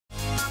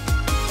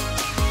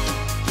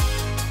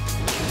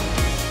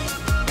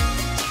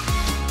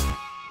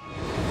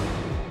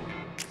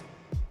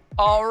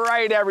All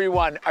right,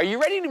 everyone. Are you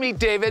ready to meet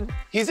David?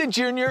 He's a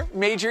junior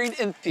majoring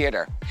in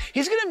theater.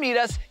 He's going to meet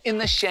us in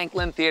the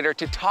Shanklin Theater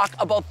to talk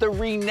about the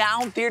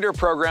renowned theater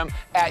program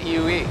at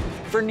UE.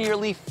 For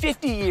nearly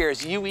 50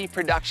 years, UE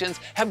Productions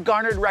have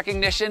garnered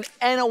recognition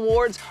and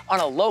awards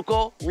on a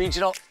local,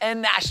 regional, and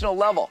national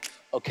level.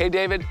 Okay,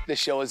 David, the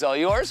show is all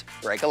yours.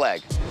 Break a leg.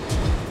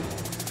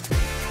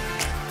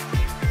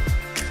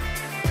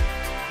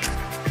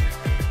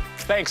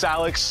 Thanks,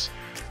 Alex.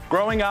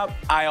 Growing up,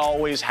 I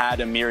always had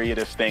a myriad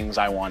of things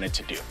I wanted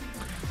to do.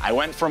 I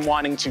went from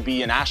wanting to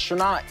be an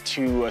astronaut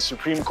to a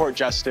Supreme Court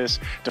justice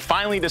to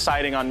finally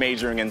deciding on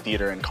majoring in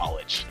theater in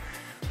college.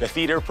 The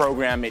theater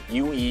program at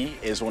UE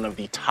is one of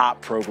the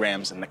top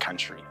programs in the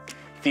country.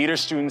 Theater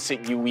students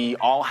at UE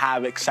all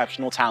have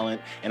exceptional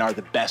talent and are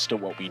the best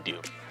at what we do.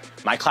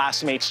 My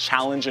classmates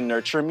challenge and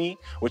nurture me,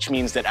 which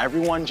means that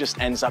everyone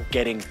just ends up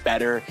getting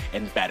better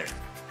and better.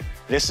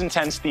 This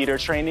intense theater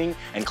training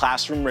and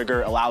classroom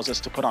rigor allows us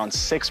to put on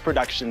 6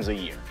 productions a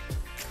year.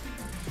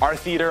 Our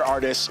theater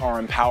artists are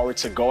empowered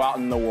to go out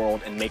in the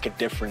world and make a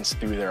difference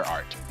through their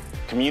art.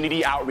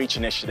 Community outreach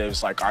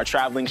initiatives like our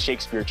traveling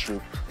Shakespeare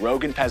troupe,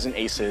 Rogue and Peasant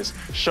Aces,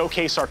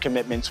 showcase our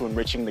commitment to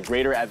enriching the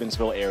greater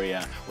Evansville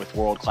area with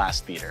world-class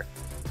theater.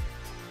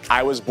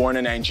 I was born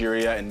in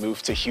Nigeria and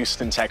moved to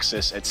Houston,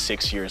 Texas at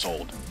 6 years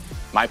old.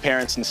 My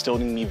parents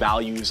instilled in me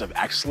values of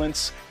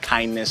excellence,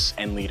 kindness,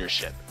 and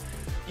leadership.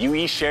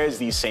 UE shares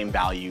these same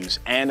values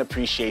and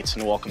appreciates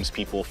and welcomes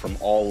people from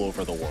all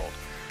over the world.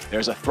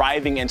 There's a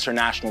thriving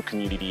international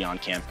community on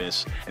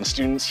campus, and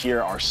students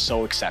here are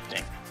so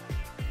accepting.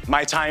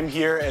 My time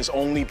here has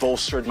only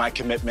bolstered my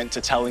commitment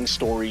to telling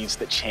stories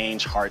that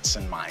change hearts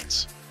and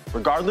minds.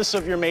 Regardless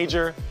of your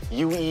major,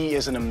 UE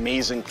is an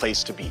amazing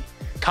place to be.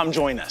 Come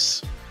join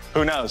us.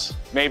 Who knows,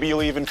 maybe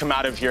you'll even come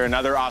out of here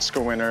another Oscar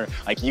winner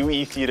like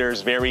UE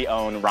Theater's very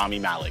own Rami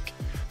Malek.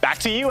 Back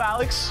to you,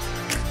 Alex.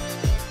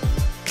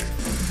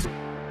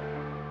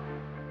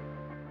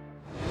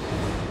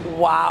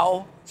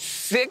 Wow,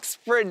 6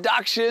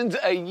 productions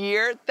a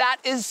year. That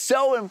is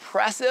so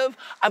impressive.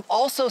 I've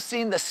also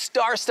seen the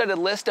star-studded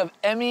list of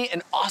Emmy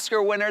and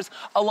Oscar winners,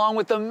 along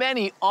with the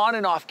many on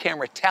and off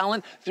camera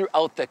talent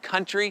throughout the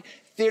country.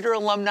 Theater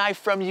alumni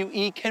from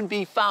UE can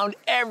be found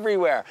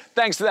everywhere.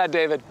 Thanks for that,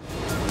 David.